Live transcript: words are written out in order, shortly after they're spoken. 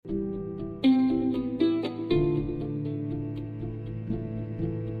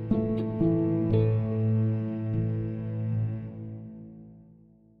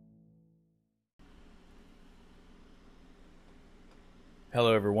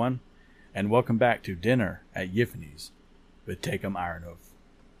everyone, and welcome back to Dinner at Yiffany's with Takem Ironhoof.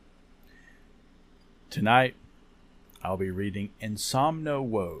 Tonight, I'll be reading Insomno,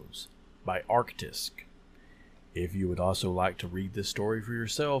 Woes by Arktisk. If you would also like to read this story for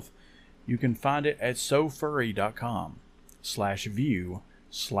yourself, you can find it at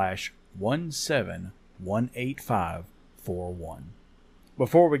sofurry.com/view/1718541.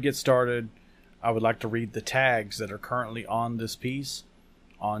 Before we get started, I would like to read the tags that are currently on this piece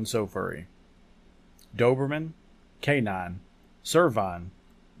on SoFurry. Doberman, Canine, Cervine,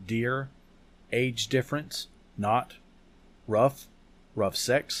 Deer, Age Difference, Not, Rough, Rough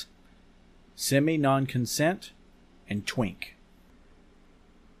Sex, Semi-Non-Consent, and Twink.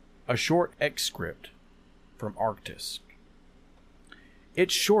 A short excerpt from Arktisk.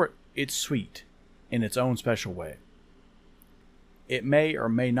 It's short, it's sweet, in its own special way. It may or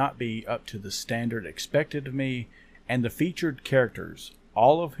may not be up to the standard expected of me and the featured characters,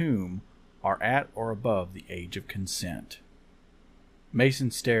 all of whom are at or above the age of consent.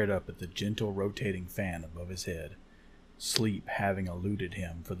 Mason stared up at the gentle rotating fan above his head, sleep having eluded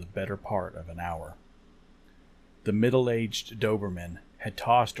him for the better part of an hour. The middle-aged Doberman had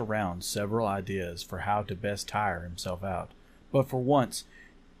tossed around several ideas for how to best tire himself out, but for once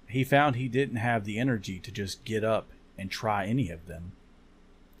he found he didn't have the energy to just get up and try any of them.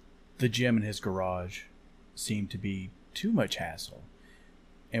 The gym in his garage seemed to be too much hassle,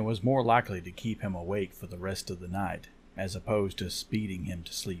 and was more likely to keep him awake for the rest of the night, as opposed to speeding him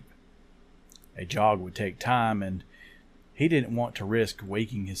to sleep. A jog would take time, and he didn't want to risk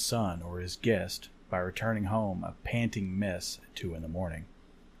waking his son or his guest by returning home a panting mess at 2 a.m.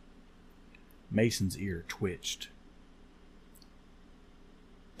 Mason's ear twitched.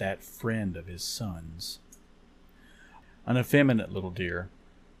 That friend of his son's. An effeminate little deer,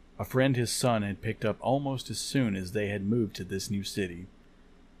 a friend his son had picked up almost as soon as they had moved to this new city,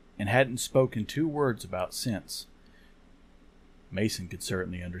 and hadn't spoken 2 words about since. Mason could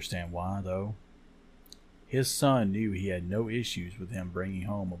certainly understand why, though. His son knew he had no issues with him bringing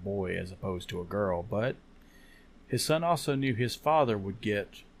home a boy as opposed to a girl, but his son also knew his father would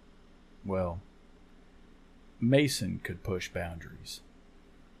get, well, Mason could push boundaries.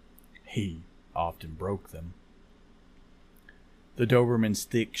 He often broke them. The Doberman's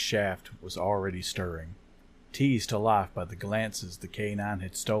thick shaft was already stirring, teased to life by the glances the canine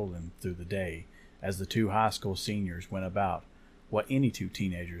had stolen through the day as the 2 high school seniors went about what any 2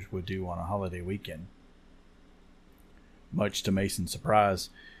 teenagers would do on a holiday weekend. Much to Mason's surprise,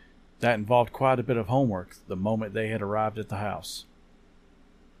 that involved quite a bit of homework the moment they had arrived at the house.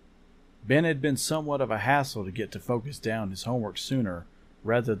 Ben had been somewhat of a hassle to get to focus down his homework sooner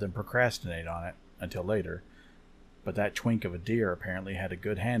rather than procrastinate on it until later, but that twink of a deer apparently had a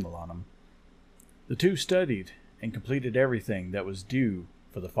good handle on him. The 2 studied and completed everything that was due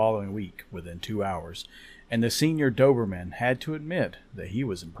for the following week within 2 hours, and the senior Doberman had to admit that he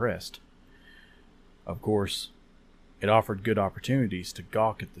was impressed. Of course, it offered good opportunities to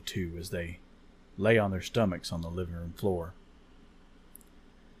gawk at the 2 as they lay on their stomachs on the living room floor.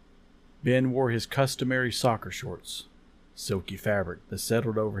 Ben wore his customary soccer shorts, silky fabric that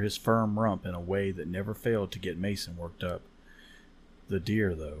settled over his firm rump in a way that never failed to get Mason worked up. The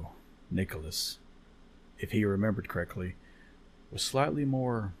deer, though, Nicholas, if he remembered correctly, was slightly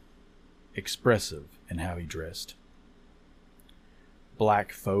more expressive in how he dressed.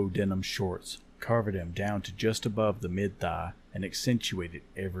 Black faux denim shorts covered him down to just above the mid-thigh and accentuated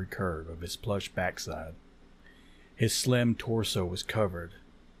every curve of his plush backside. His slim torso was covered,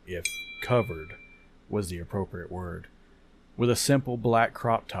 if covered was the appropriate word, with a simple black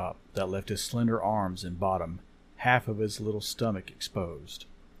crop top that left his slender arms and bottom, half of his little stomach exposed.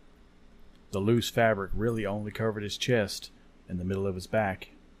 The loose fabric really only covered his chest and the middle of his back,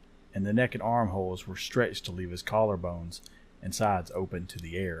 and the neck and armholes were stretched to leave his collarbones and sides open to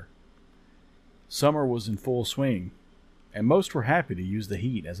the air. Summer was in full swing, and most were happy to use the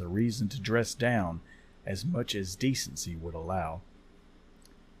heat as a reason to dress down as much as decency would allow.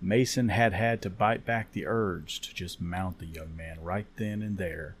 Mason had had to bite back the urge to just mount the young man right then and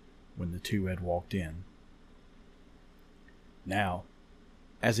there when the 2 had walked in. Now,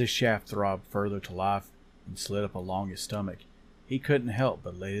 as his shaft throbbed further to life and slid up along his stomach, he couldn't help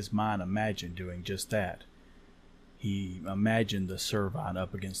but let his mind imagine doing just that. He imagined the Cervine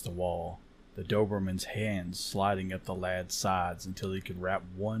up against the wall, the Doberman's hands sliding up the lad's sides until he could wrap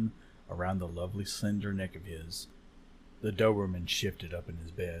one around the lovely slender neck of his. The Doberman shifted up in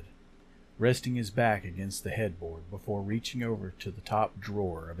his bed, resting his back against the headboard before reaching over to the top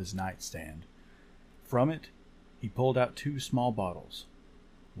drawer of his nightstand. From it, he pulled out 2 small bottles,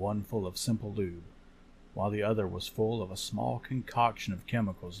 one full of simple lube, while the other was full of a small concoction of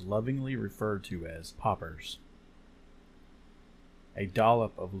chemicals lovingly referred to as poppers. A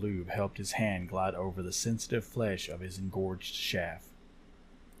dollop of lube helped his hand glide over the sensitive flesh of his engorged shaft.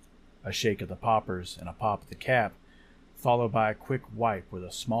 A shake of the poppers and a pop of the cap, followed by a quick wipe with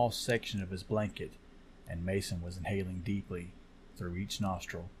a small section of his blanket, and Mason was inhaling deeply through each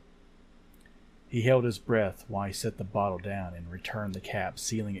nostril. He held his breath while he set the bottle down and returned the cap,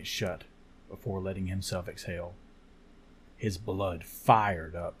 sealing it shut before letting himself exhale. His blood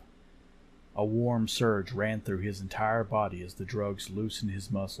fired up. A warm surge ran through his entire body as the drugs loosened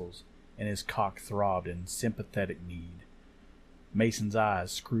his muscles, and his cock throbbed in sympathetic need. Mason's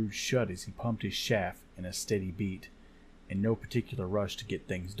eyes screwed shut as he pumped his shaft in a steady beat, in no particular rush to get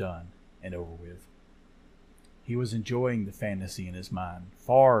things done and over with. He was enjoying the fantasy in his mind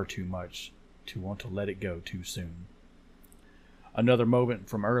far too much to want to let it go too soon. Another moment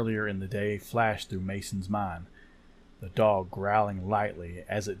from earlier in the day flashed through Mason's mind, the dog growling lightly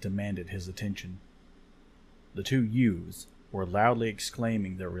as it demanded his attention. The two youths were loudly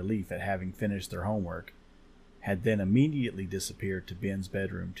exclaiming their relief at having finished their homework, had then immediately disappeared to Ben's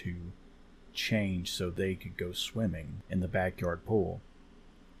bedroom to change so they could go swimming in the backyard pool.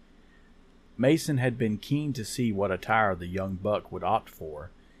 Mason had been keen to see what attire the young buck would opt for,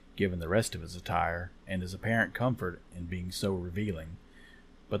 given the rest of his attire and his apparent comfort in being so revealing,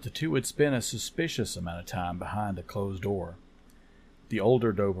 but the two had spent a suspicious amount of time behind a closed door. The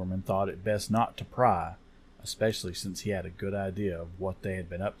older Doberman thought it best not to pry, especially since he had a good idea of what they had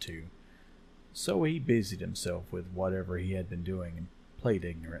been up to, so he busied himself with whatever he had been doing and played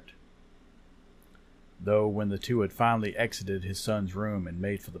ignorant. Though when the two had finally exited his son's room and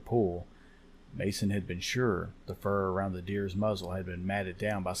made for the pool, Mason had been sure the fur around the deer's muzzle had been matted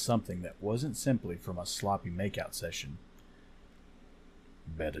down by something that wasn't simply from a sloppy makeout session.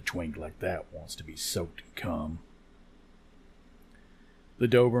 Bet a twink like that wants to be soaked in cum. The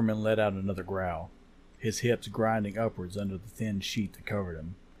Doberman let out another growl, his hips grinding upwards under the thin sheet that covered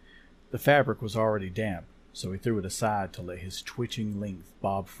him. The fabric was already damp, so he threw it aside to let his twitching length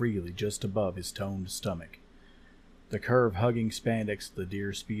bob freely just above his toned stomach. The curve-hugging spandex of the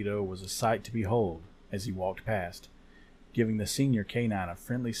deer's Speedo was a sight to behold as he walked past, giving the senior canine a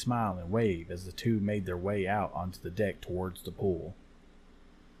friendly smile and wave as the two made their way out onto the deck towards the pool.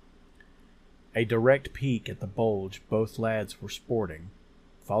 A direct peek at the bulge both lads were sporting,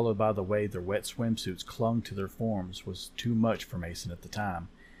 followed by the way their wet swimsuits clung to their forms, was too much for Mason at the time.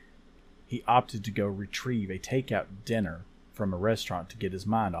 He opted to go retrieve a takeout dinner from a restaurant to get his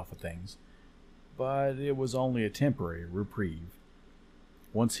mind off of things, but it was only a temporary reprieve.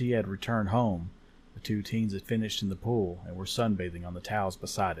 Once he had returned home, the two teens had finished in the pool and were sunbathing on the towels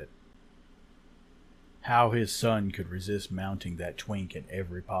beside it. How his son could resist mounting that twink at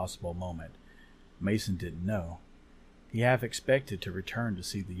every possible moment, Mason didn't know. He half expected to return to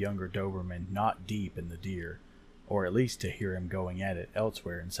see the younger Doberman not deep in the deer, or at least to hear him going at it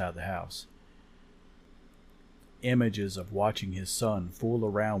elsewhere inside the house. Images of watching his son fool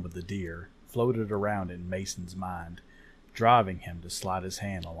around with the deer floated around in Mason's mind, driving him to slide his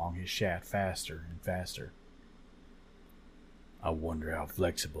hand along his shaft faster and faster. I wonder how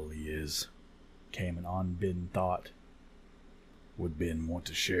flexible he is, came an unbidden thought. Would Ben want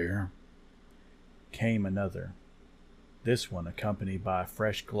to share? Came another, this one accompanied by a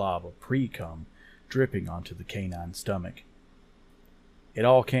fresh glob of pre-cum dripping onto the canine's stomach. It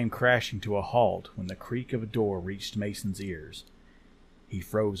all came crashing to a halt when the creak of a door reached Mason's ears. He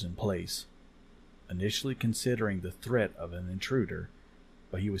froze in place, initially considering the threat of an intruder,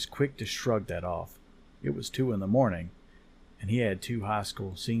 but he was quick to shrug that off. It was 2 a.m, and he had 2 high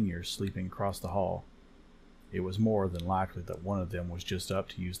school seniors sleeping across the hall. It was more than likely that one of them was just up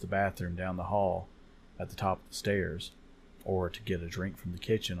to use the bathroom down the hall at the top of the stairs, or to get a drink from the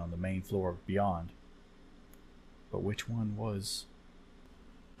kitchen on the main floor beyond. But which one was?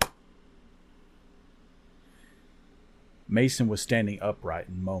 Mason was standing upright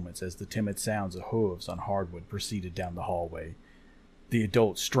in moments as the timid sounds of hooves on hardwood proceeded down the hallway. The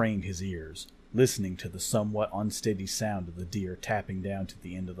adult strained his ears, listening to the somewhat unsteady sound of the deer tapping down to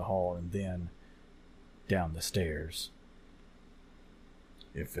the end of the hall and then down the stairs.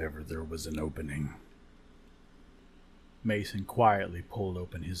 If ever there was an opening. Mason quietly pulled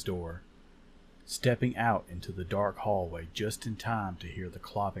open his door, stepping out into the dark hallway just in time to hear the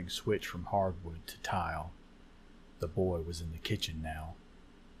clopping switch from hardwood to tile. The boy was in the kitchen now,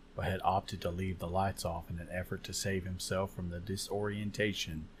 but had opted to leave the lights off in an effort to save himself from the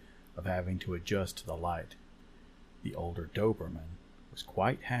disorientation of having to adjust to the light. The older Doberman was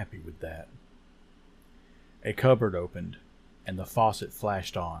quite happy with that. A cupboard opened, and the faucet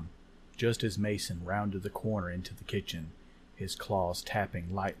flashed on, just as Mason rounded the corner into the kitchen, his claws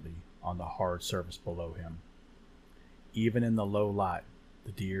tapping lightly on the hard surface below him. Even in the low light,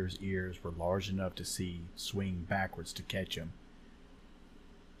 the deer's ears were large enough to see swing backwards to catch him.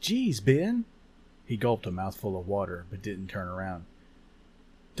 "Geez, Ben!" He gulped a mouthful of water, but didn't turn around.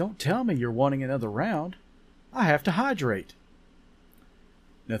 "Don't tell me you're wanting another round. I have to hydrate."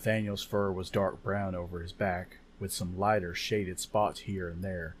 Nathaniel's fur was dark brown over his back, with some lighter shaded spots here and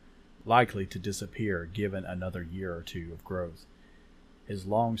there, likely to disappear given another year or two of growth. His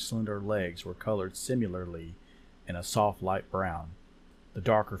long, slender legs were colored similarly in a soft light brown, the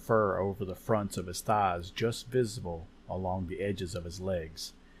darker fur over the fronts of his thighs just visible along the edges of his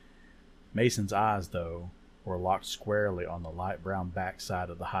legs. Mason's eyes, though, were locked squarely on the light brown backside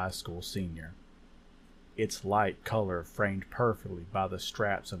of the high school senior, its light color framed perfectly by the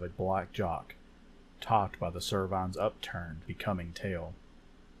straps of a black jock, topped by the Servine's upturned, becoming tail.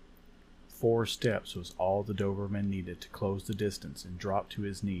 4 steps was all the Doberman needed to close the distance and drop to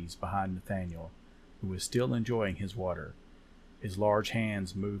his knees behind Nathaniel, who was still enjoying his water. His large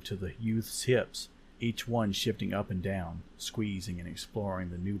hands moved to the youth's hips, each one shifting up and down, squeezing and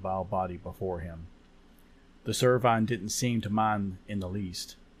exploring the nubile body before him. The Servine didn't seem to mind in the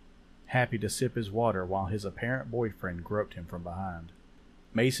least, happy to sip his water while his apparent boyfriend groped him from behind.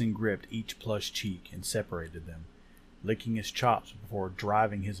 Mason gripped each plush cheek and separated them, licking his chops before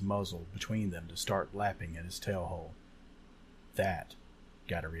driving his muzzle between them to start lapping at his tail hole. That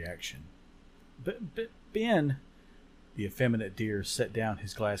got a reaction. Ben! The effeminate deer set down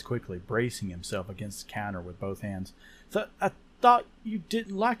his glass quickly, bracing himself against the counter with both hands. I thought you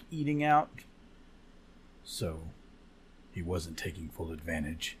didn't like eating out. So, he wasn't taking full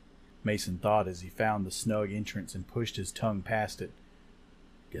advantage, Mason thought as he found the snug entrance and pushed his tongue past it.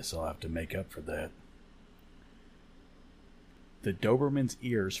 Guess I'll have to make up for that. The Doberman's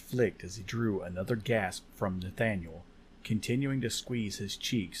ears flicked as he drew another gasp from Nathaniel, continuing to squeeze his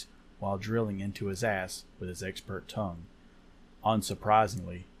cheeks while drilling into his ass with his expert tongue.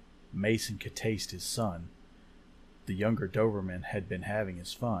 Unsurprisingly, Mason could taste his son. The younger Doberman had been having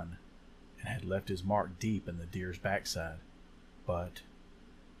his fun, and had left his mark deep in the deer's backside. But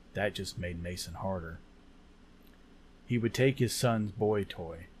that just made Mason harder. He would take his son's boy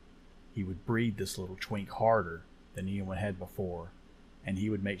toy. He would breed this little twink harder than anyone had before, and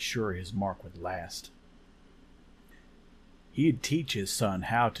he would make sure his mark would last. He'd teach his son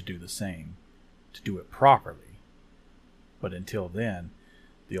how to do the same, to do it properly. But until then,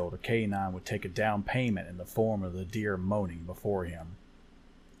 the older canine would take a down payment in the form of the deer moaning before him.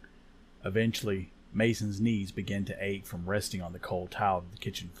 Eventually, Mason's knees began to ache from resting on the cold tile of the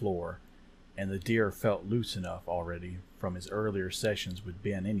kitchen floor, and the deer felt loose enough already from his earlier sessions with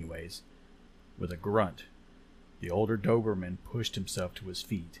Ben anyways. With a grunt, the older Doberman pushed himself to his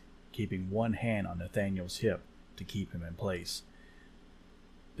feet, keeping one hand on Nathaniel's hip to keep him in place.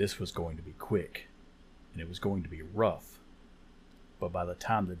 This was going to be quick, and it was going to be rough, but by the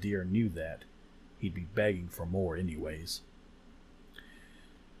time the deer knew that, he'd be begging for more anyways.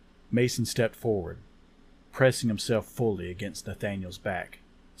 Mason stepped forward, pressing himself fully against Nathaniel's back,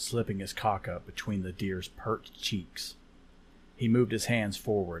 slipping his cock up between the deer's perked cheeks. He moved his hands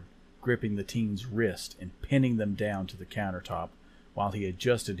forward, gripping the teen's wrist and pinning them down to the countertop, while he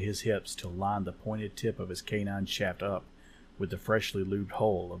adjusted his hips to line the pointed tip of his canine shaft up with the freshly lubed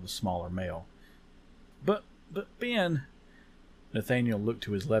hole of the smaller male. But Ben... Nathaniel looked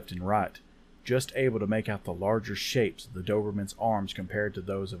to his left and right, just able to make out the larger shapes of the Doberman's arms compared to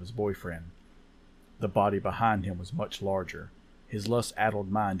those of his boyfriend. The body behind him was much larger. His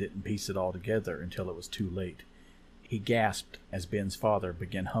lust-addled mind didn't piece it all together until it was too late. He gasped as Ben's father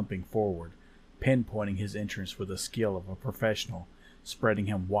began humping forward, pinpointing his entrance with the skill of a professional, spreading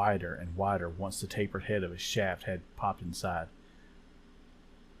him wider and wider once the tapered head of his shaft had popped inside.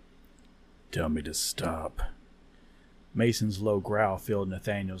 "Tell me to stop." Mason's low growl filled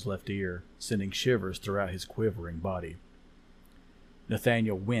Nathaniel's left ear, sending shivers throughout his quivering body.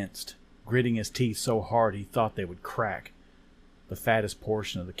 Nathaniel winced, gritting his teeth so hard he thought they would crack. The fattest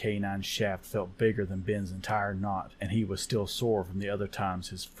portion of the canine's shaft felt bigger than Ben's entire knot, and he was still sore from the other times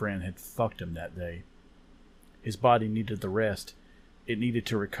his friend had fucked him that day. His body needed the rest. It needed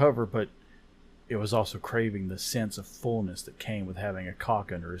to recover, but it was also craving the sense of fullness that came with having a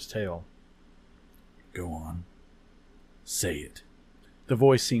cock under his tail. "Go on. Say it." The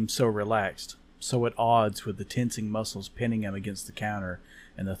voice seemed so relaxed, so at odds with the tensing muscles pinning him against the counter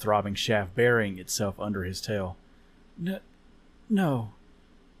and the throbbing shaft burying itself under his tail. No.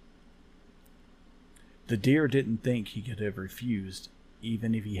 The deer didn't think he could have refused,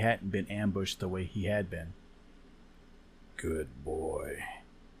 even if he hadn't been ambushed the way he had been. "Good boy."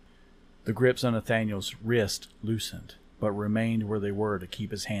 The grips on Nathaniel's wrist loosened, but remained where they were to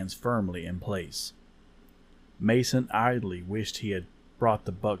keep his hands firmly in place. Mason idly wished he had brought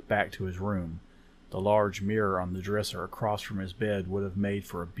the buck back to his room. The large mirror on the dresser across from his bed would have made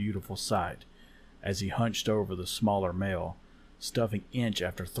for a beautiful sight, as he hunched over the smaller male, stuffing inch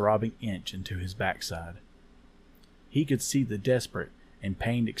after throbbing inch into his backside. He could see the desperate and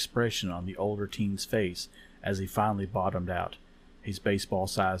pained expression on the older teen's face as he finally bottomed out, his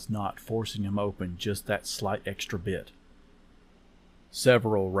baseball-sized knot forcing him open just that slight extra bit.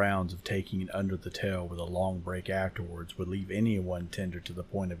 Several rounds of taking it under the tail with a long break afterwards would leave anyone tender to the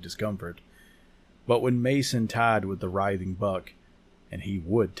point of discomfort, but when Mason tied with the writhing buck, and he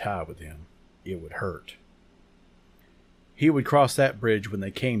would tie with him, it would hurt. He would cross that bridge when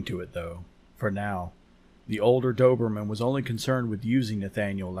they came to it, though. For now, the older Doberman was only concerned with using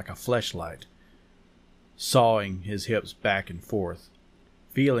Nathaniel like a fleshlight, sawing his hips back and forth,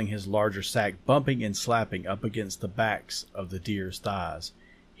 feeling his larger sack bumping and slapping up against the backs of the deer's thighs,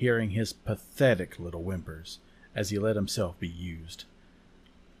 hearing his pathetic little whimpers as he let himself be used.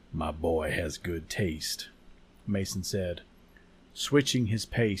 "My boy has good taste," Mason said, switching his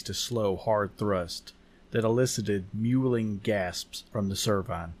pace to slow, hard thrusts that elicited mewling gasps from the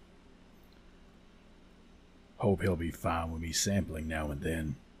Servine. "Hope he'll be fine with me sampling now and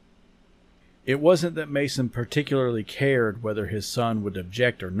then." It wasn't that Mason particularly cared whether his son would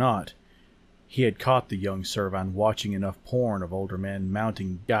object or not. He had caught the young Servine watching enough porn of older men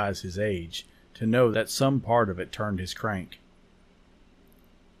mounting guys his age to know that some part of it turned his crank.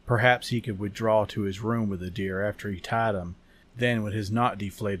 Perhaps he could withdraw to his room with the deer after he tied him. Then, when his knot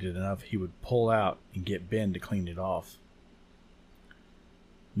deflated enough, he would pull out and get Ben to clean it off.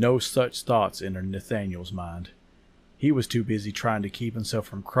 No such thoughts entered Nathaniel's mind. He was too busy trying to keep himself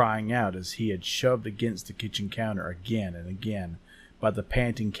from crying out as he had shoved against the kitchen counter again and again by the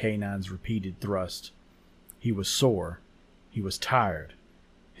panting canine's repeated thrust. He was sore. He was tired,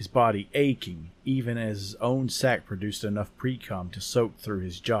 his body aching, even as his own sack produced enough pre-cum to soak through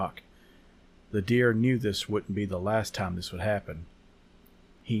his jock. The deer knew this wouldn't be the last time this would happen.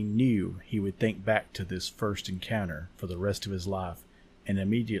 He knew he would think back to this first encounter for the rest of his life and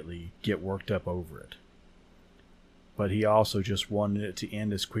immediately get worked up over it. But he also just wanted it to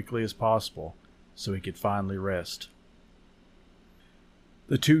end as quickly as possible so he could finally rest.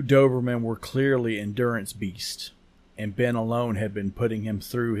 The two Dobermen were clearly endurance beasts, and Ben alone had been putting him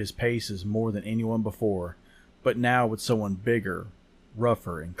through his paces more than anyone before, but now with someone bigger,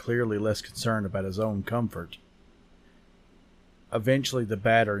 rougher, and clearly less concerned about his own comfort. Eventually the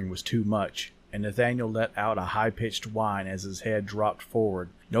battering was too much, and Nathaniel let out a high-pitched whine as his head dropped forward,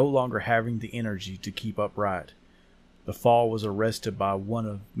 no longer having the energy to keep upright. The fall was arrested by one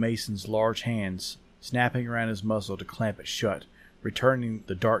of Mason's large hands, snapping around his muzzle to clamp it shut, returning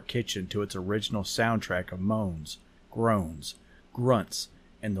the dark kitchen to its original soundtrack of moans, groans, grunts,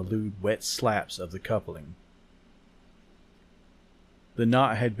 and the lewd wet slaps of the coupling. The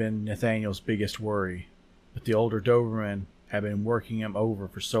knot had been Nathaniel's biggest worry, but the older Doberman had been working him over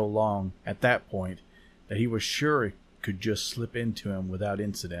for so long at that point that he was sure it could just slip into him without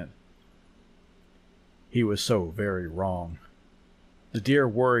incident. He was so very wrong. The deer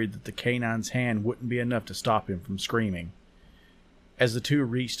worried that the canine's hand wouldn't be enough to stop him from screaming. As the two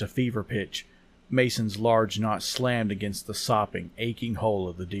reached a fever pitch, Mason's large knot slammed against the sopping, aching hole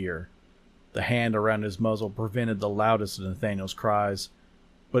of the deer. The hand around his muzzle prevented the loudest of Nathaniel's cries,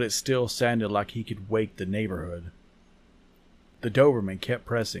 but it still sounded like he could wake the neighborhood. The Doberman kept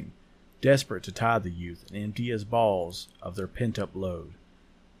pressing, desperate to tie the youth and empty his balls of their pent-up load,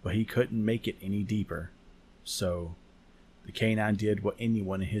 but he couldn't make it any deeper. So, the canine did what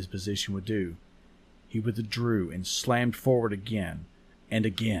anyone in his position would do. He withdrew and slammed forward again, and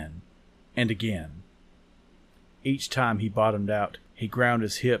again, and again. Each time he bottomed out, he ground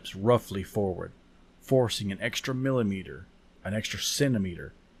his hips roughly forward, forcing an extra millimeter, an extra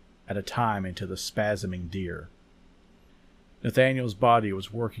centimeter, at a time into the spasming deer. Nathaniel's body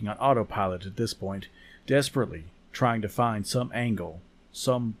was working on autopilot at this point, desperately trying to find some angle,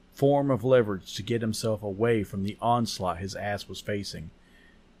 some form of leverage to get himself away from the onslaught his ass was facing.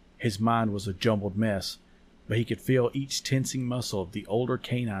 His mind was a jumbled mess, but he could feel each tensing muscle of the older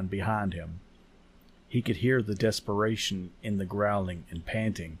canine behind him. He could hear the desperation in the growling and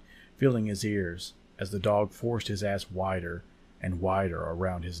panting, filling his ears as the dog forced his ass wider and wider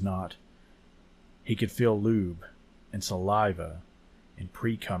around his knot. He could feel lube and saliva and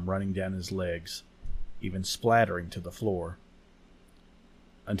pre-cum running down his legs, even splattering to the floor.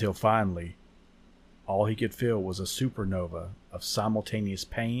 Until finally, all he could feel was a supernova of simultaneous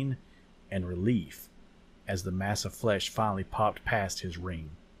pain and relief as the mass of flesh finally popped past his ring.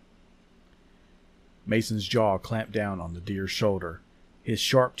 Mason's jaw clamped down on the deer's shoulder, his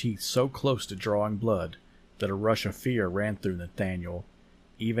sharp teeth so close to drawing blood that a rush of fear ran through Nathaniel,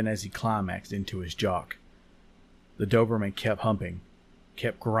 even as he climaxed into his jock. The Doberman kept humping,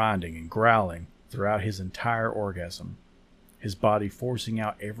 kept grinding and growling throughout his entire orgasm, his body forcing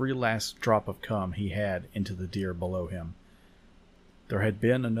out every last drop of cum he had into the deer below him. There had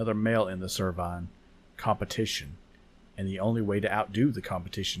been another male in the Cervine, competition, and the only way to outdo the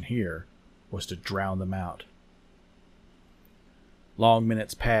competition here was to drown them out. Long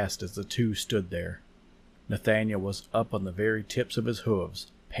minutes passed as the two stood there. Nathaniel was up on the very tips of his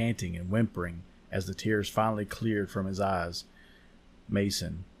hooves, panting and whimpering as the tears finally cleared from his eyes.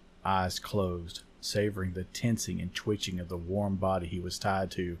 Mason, eyes closed, savoring the tensing and twitching of the warm body he was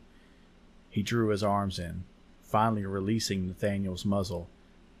tied to. He drew his arms in, finally releasing Nathaniel's muzzle,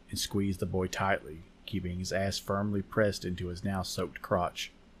 and squeezed the boy tightly, keeping his ass firmly pressed into his now soaked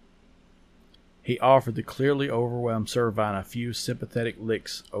crotch. He offered the clearly overwhelmed Cervine a few sympathetic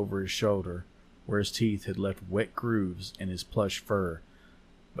licks over his shoulder, where his teeth had left wet grooves in his plush fur,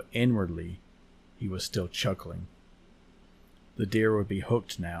 but inwardly he was still chuckling. The deer would be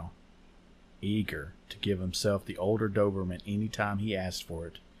hooked now, eager to give himself the older Doberman any time he asked for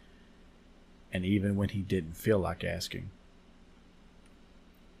it, and even when he didn't feel like asking.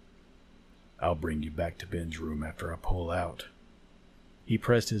 "I'll bring you back to Ben's room after I pull out." He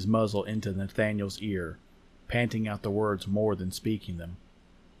pressed his muzzle into Nathaniel's ear, panting out the words more than speaking them.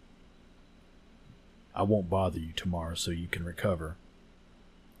 "I won't bother you tomorrow so you can recover.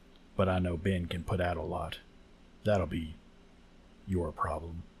 But I know Ben can put out a lot. That'll be your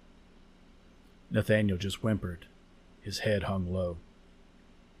problem." Nathaniel just whimpered. His head hung low.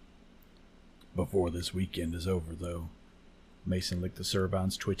 "Before this weekend is over, though," Mason licked the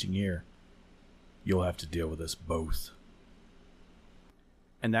Cervine's twitching ear, "you'll have to deal with us both."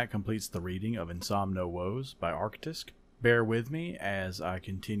 And that completes the reading of Insomno, Woes by Arktisk. Bear with me as I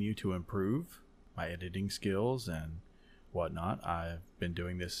continue to improve my editing skills and whatnot. I've been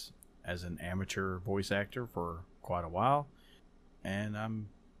doing this as an amateur voice actor for quite a while, and I'm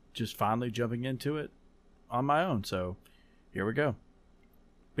just finally jumping into it on my own, so here we go.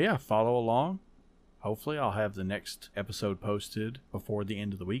 But yeah, follow along. Hopefully I'll have the next episode posted before the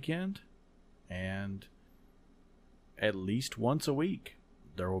end of the weekend, and at least once a week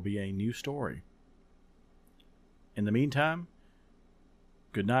there will be a new story. In the meantime,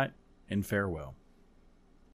 good night and farewell.